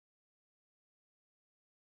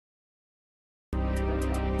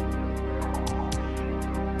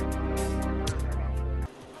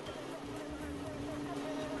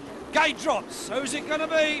Gate drops. Who's it going to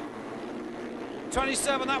be?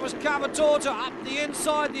 27, that was Cavatorta up the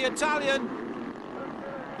inside, the Italian.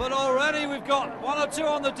 But already we've got one or two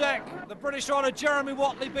on the deck. The British rider Jeremy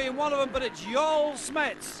Watley being one of them, but it's Joel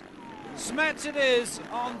Smets. Smets it is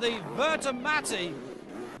on the Vertemati.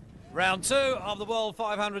 Round 2 of the World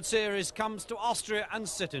 500 Series comes to Austria and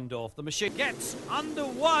Sittendorf. The machine gets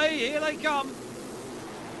underway. Here they come.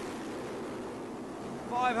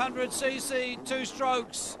 500cc 2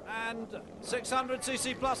 strokes and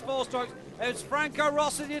 600cc plus 4 strokes. It's Franco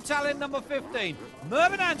Rossi, the Italian, number 15.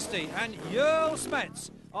 Mervyn Anstey and Joel Smets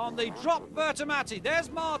on the drop Vertemati. There's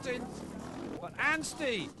Martins, but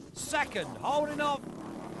Anstey second, holding off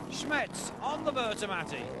Smets on the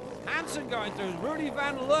Vertemati. Hansen going through, Rudy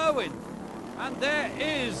van Leeuwen. And there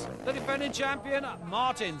is the defending champion,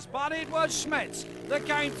 Martins. But it was Smets that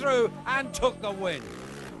came through and took the win.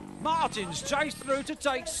 Martins chased through to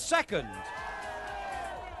take second.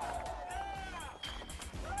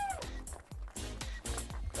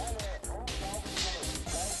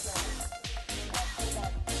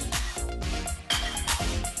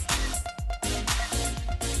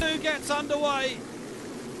 Two gets underway.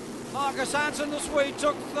 Marcus Hansen, the Swede,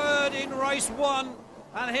 took third in race 1.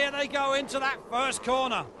 And here they go into that first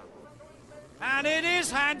corner. And it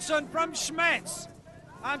is Hansen from Smets.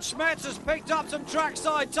 And Smets has picked up some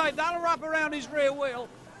trackside tape. That'll wrap around his rear wheel.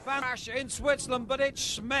 Van Asch in Switzerland, but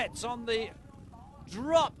it's Smets on the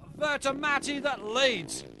drop Vertemati that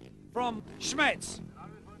leads from Smets.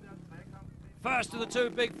 First of the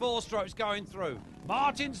 2 big 4 strokes going through.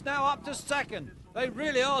 Martins now up to second. They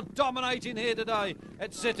really are dominating here today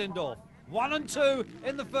at Sittendorf. 1 and 2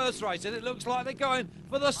 in the first race, and it looks like they're going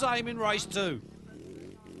for the same in race 2.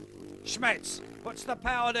 Smets puts the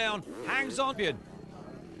power down, hangs on.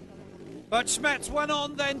 But Smets went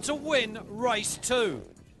on then to win race 2.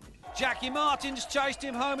 Jackie Martins chased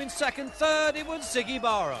him home in second. Third, it was Ziggy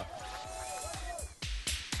Barra.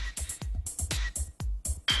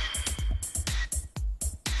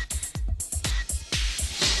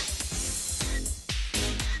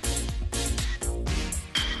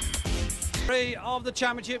 Of the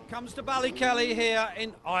championship comes to Ballykelly here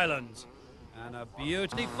in Ireland. And a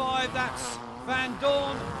beauty 5, that's Van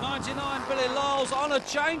Dorn, 99, Billy Lyles on a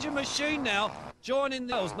change of machine now, joining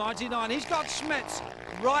the 99. He's got Smets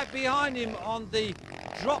right behind him on the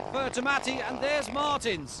drop Vertemati, and there's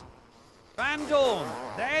Martins. Van Dorn,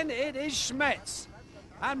 then it is Smets,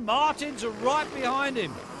 and Martins are right behind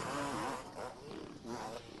him.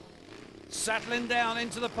 Settling down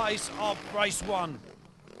into the pace of race 1.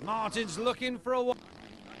 Martins looking for a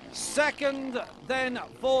second then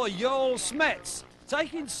for Joel Smets,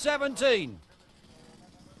 taking 17.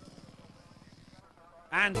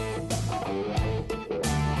 And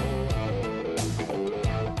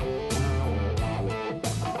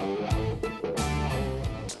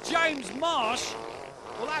James Marsh,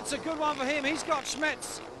 well, that's a good one for him. He's got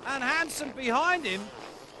Smets and Hansen behind him.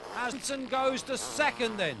 Hansen goes to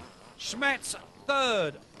second then. Smets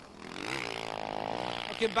third.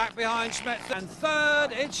 Looking back behind Smets, and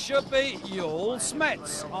third it should be Joel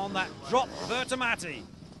Smets on that drop Vertemati.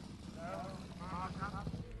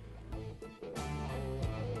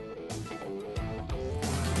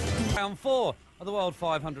 Round 4 of the World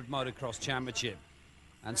 500 Motocross Championship.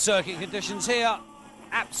 And circuit conditions here,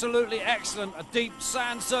 absolutely excellent. A deep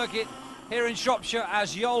sand circuit here in Shropshire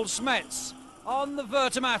as Joel Smets on the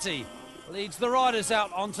Vertemati leads the riders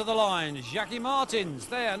out onto the line. Jackie Martins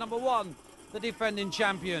there, number 1. The defending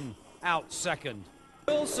champion out second.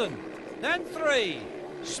 Wilson, then 3.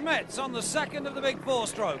 Smets on the second of the big 4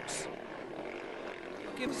 strokes.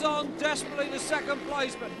 Gives on desperately to second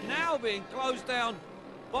place, but now being closed down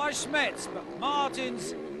by Smets. But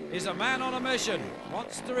Martins is a man on a mission.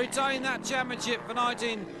 Wants to retain that championship for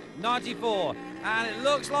 1994. And it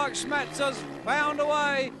looks like Smets has found a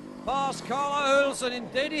way past Carlo Hulsen.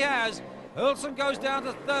 Indeed he has. Hulsen goes down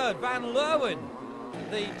to third. Van Leeuwen,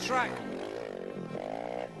 the track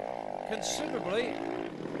considerably,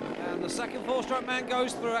 and the second 4-stroke man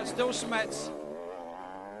goes through. That's still Smets.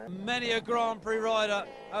 Many a Grand Prix rider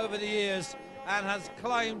over the years, and has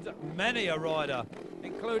claimed many a rider,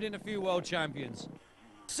 including a few world champions.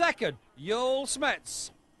 Second, Joel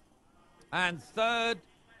Smets, and third,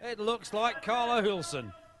 it looks like Carlo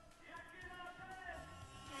Hulsen.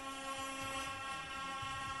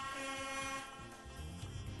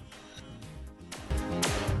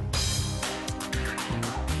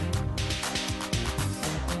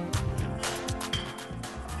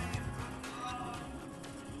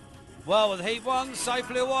 Well, with Heat 1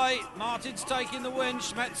 safely away, Martins taking the win,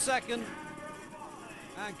 Smets second.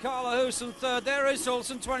 And Carla Hooson third. There is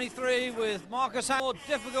Olsen 23 with Marcus Hansen. More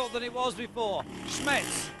difficult than it was before.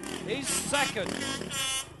 Smets, he's second.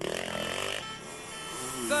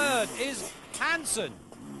 Third is Hansen.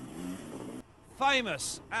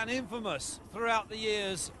 Famous and infamous throughout the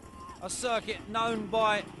years. A circuit known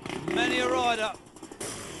by many a rider.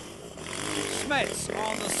 Smets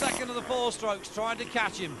on the second of the four strokes, trying to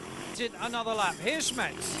catch him. Did another lap. Here's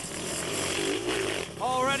Smets.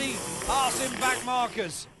 Already passing back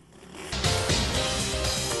markers.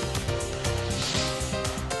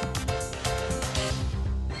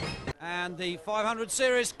 And the 500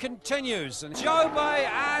 series continues. And Joubert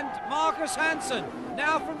and Marcus Hansen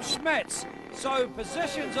now from Smets. So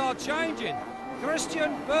positions are changing.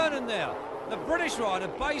 Christian Vernon there, the British rider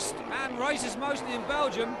based and races mostly in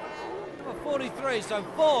Belgium. Number 43, so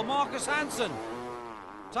 4, Marcus Hansen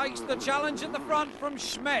takes the challenge at the front from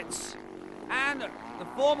Smets. And the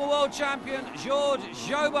former world champion, Georges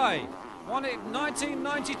Joubert, won it in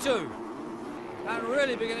 1992. And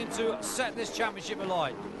really beginning to set this championship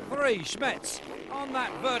alight. 3, Smets on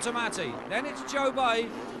that Vertemati. Then it's Joubert,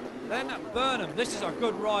 then Burnham. This is a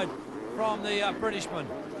good ride from the Britishman.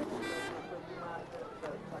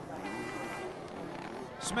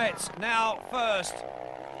 Smets now first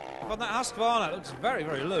from that Husqvarna. It looks very,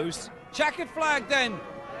 very loose. Checkered flag then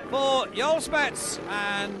for Joel Smets,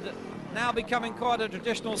 and now becoming quite a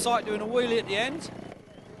traditional sight, doing a wheelie at the end.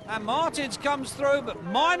 And Martins comes through, but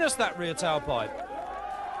minus that rear tailpipe.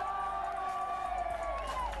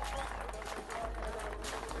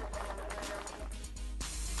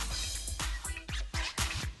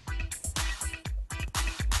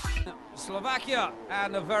 Slovakia,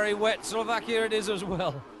 and a very wet Slovakia it is as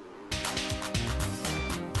well.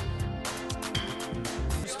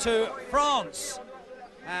 To France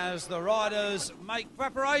as the riders make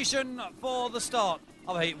preparation for the start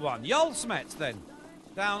of Heat 1. Joel Smets then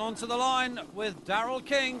down onto the line with Daryl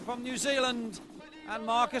King from New Zealand and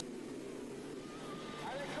Marcus.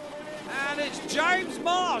 And it's James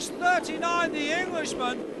Marsh, 39, the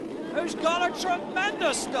Englishman, who's got a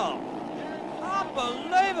tremendous start.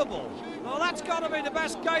 Unbelievable. Well, that's got to be the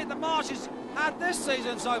best gate that Marsh has had this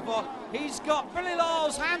season so far. He's got Billy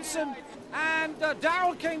Lyles, Hansen and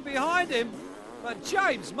Daryl King behind him. But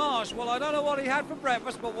James Marsh, well, I don't know what he had for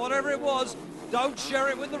breakfast, but whatever it was, don't share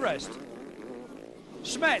it with the rest.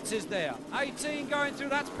 Smets is there, 18 going through,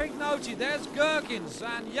 that's Pignoti. There's Gherkins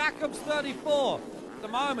and Jacobs 34. At the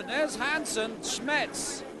moment, there's Hansen,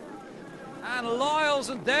 Smets and Lyles,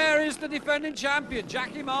 and there is the defending champion,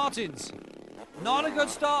 Jackie Martins. Not a good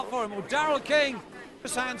start for him. Well, Daryl King,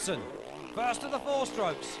 Hansen, first of the four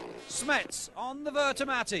strokes. Smets on the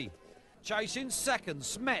Vertemati, chasing second.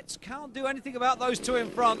 Smets can't do anything about those two in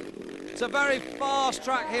front. It's a very fast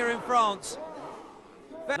track here in France.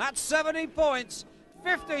 That's 17 points,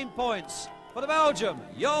 15 points for the Belgium,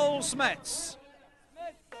 Joel Smets.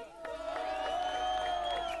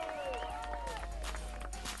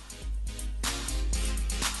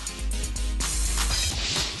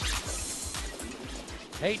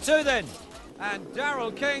 Heat 2 then, and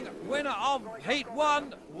Daryl King, winner of Heat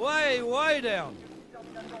 1, way, way down.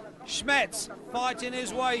 Smets fighting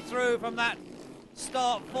his way through from that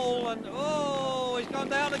start fall, and oh, he's gone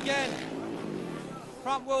down again.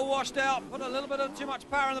 Front wheel washed out, put a little bit of too much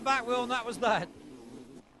power in the back wheel, and that was that.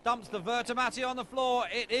 Dumps the Vertemati on the floor.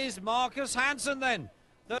 It is Marcus Hansen then.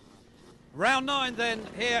 Round 9 then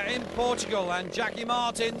here in Portugal, and Jackie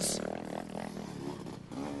Martins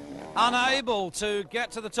unable to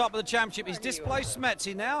get to the top of the championship. He's displaced Smets.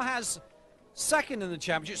 He now has second in the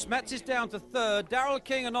championship. Smets is down to third. Daryl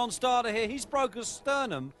King, a non-starter here. He's broke a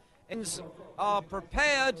sternum. Are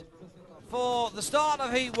prepared for the start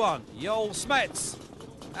of Heat 1. Joel Smets,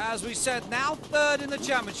 as we said, now third in the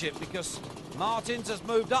championship because Martins has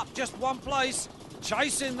moved up just one place,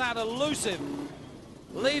 chasing that elusive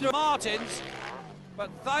leader Martins. But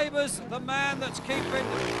Thaber's the man that's keeping.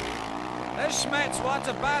 There's Smets. Well, that's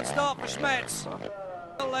a bad start for Smets.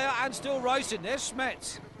 Still there and still racing. There's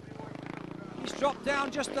Smets. He's dropped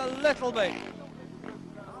down just a little bit.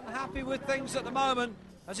 Unhappy with things at the moment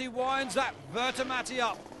as he winds that Vertemati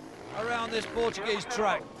up around this Portuguese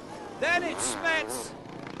track. Then it's Smets.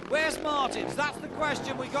 Where's Martins? That's the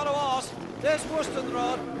question we've got to ask. There's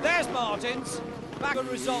Woestenrad. There's Martins. Back good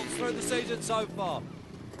results through the season so far.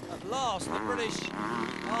 At last, the British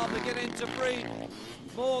are beginning to breed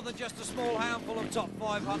more than just a small handful of top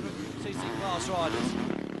 500cc class riders.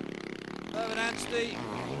 Irvin Anstey,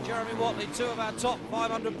 Jeremy Watley, two of our top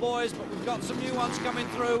 500 boys, but we've got some new ones coming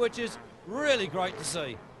through, which is really great to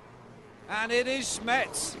see. And it is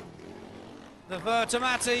Smets. The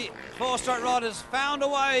Vertemati four-stroke riders found a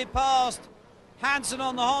way past Hansen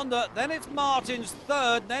on the Honda, then it's Martins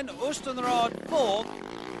third, then Oostenrad fourth.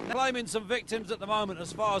 Claiming some victims at the moment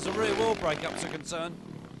as far as the rear wheel breakups are concerned.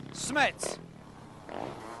 Smets,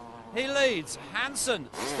 he leads. Hansen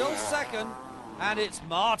still second, and it's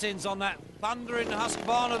Martins on that thundering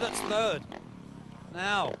Husqvarna that's third.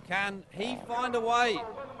 Now, can he find a way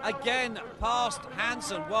again past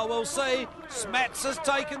Hansen? Well, we'll see. Smets has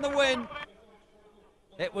taken the win.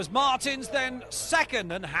 It was Martins then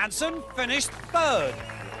second, and Hansen finished third.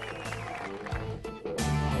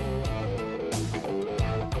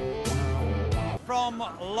 From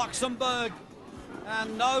Luxembourg,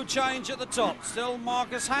 and no change at the top. Still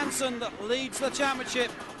Marcus Hansen that leads the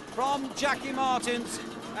championship from Jackie Martins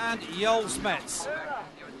and Joel Smets.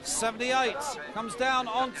 78 comes down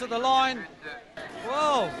onto the line.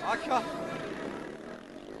 Whoa, I can't.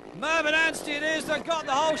 Mervyn Anstey it is that got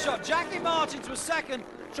the whole shot. Jackie Martins was second,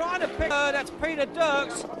 trying to pick third. That's Peter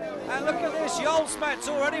Dirks. And look at this, Joel Smets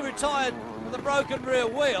already retired with a broken rear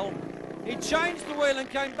wheel. He changed the wheel and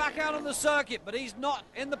came back out on the circuit, but he's not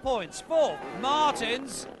in the points. Fourth,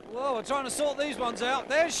 Martins. Whoa, we're trying to sort these ones out.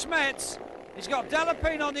 There's Smets. He's got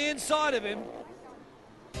Delapine on the inside of him.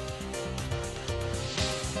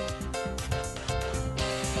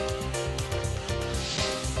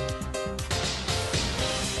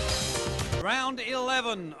 Round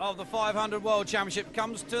 11 of the 500 World Championship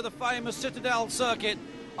comes to the famous Citadel circuit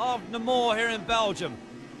of Namur here in Belgium.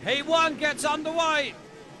 Heat 1 gets underway.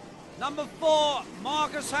 Number 4,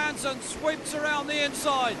 Marcus Hansen sweeps around the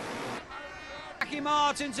inside. Jackie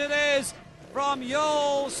Martins it is from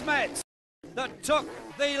Joel Smets that took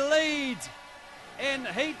the lead in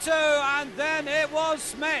Heat 2, and then it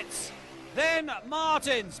was Smets, then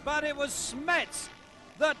Martins, but it was Smets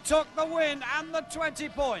that took the win and the 20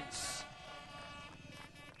 points.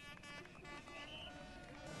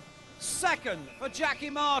 Second for Jackie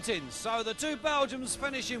Martins, so the two Belgians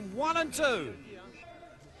finishing 1 and 2.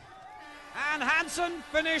 And Hansen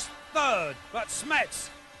finished third, but Smets,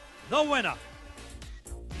 the winner.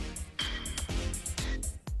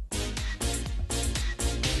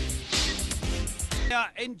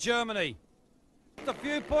 In Germany, a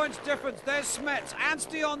few points difference. There's Smets,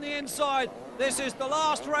 Anstey on the inside. This is the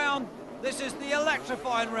last round. This is the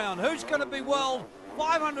electrifying round. Who's going to be world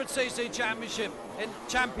 500cc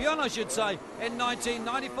champion, I should say, in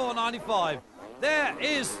 1994-95? There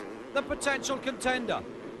is the potential contender.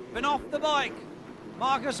 Been off the bike.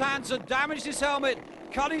 Marcus Hansen damaged his helmet,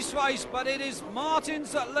 cut his face, but it is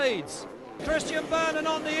Martins that leads. Christian Bernen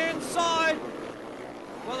on the inside.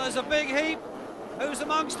 Well, there's a big heap. Who's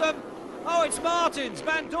amongst them? Oh, it's Martins.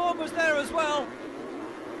 Van Dorn was there as well.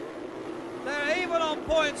 They're even on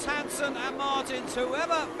points, Hansen and Martins.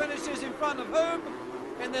 Whoever finishes in front of whom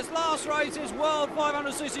in this last race is world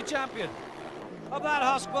 500cc champion of that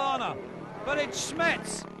Husqvarna. But it's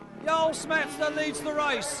Smets. Joel Smets that leads the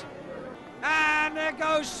race. And there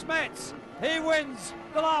goes Smets. He wins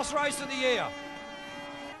the last race of the year.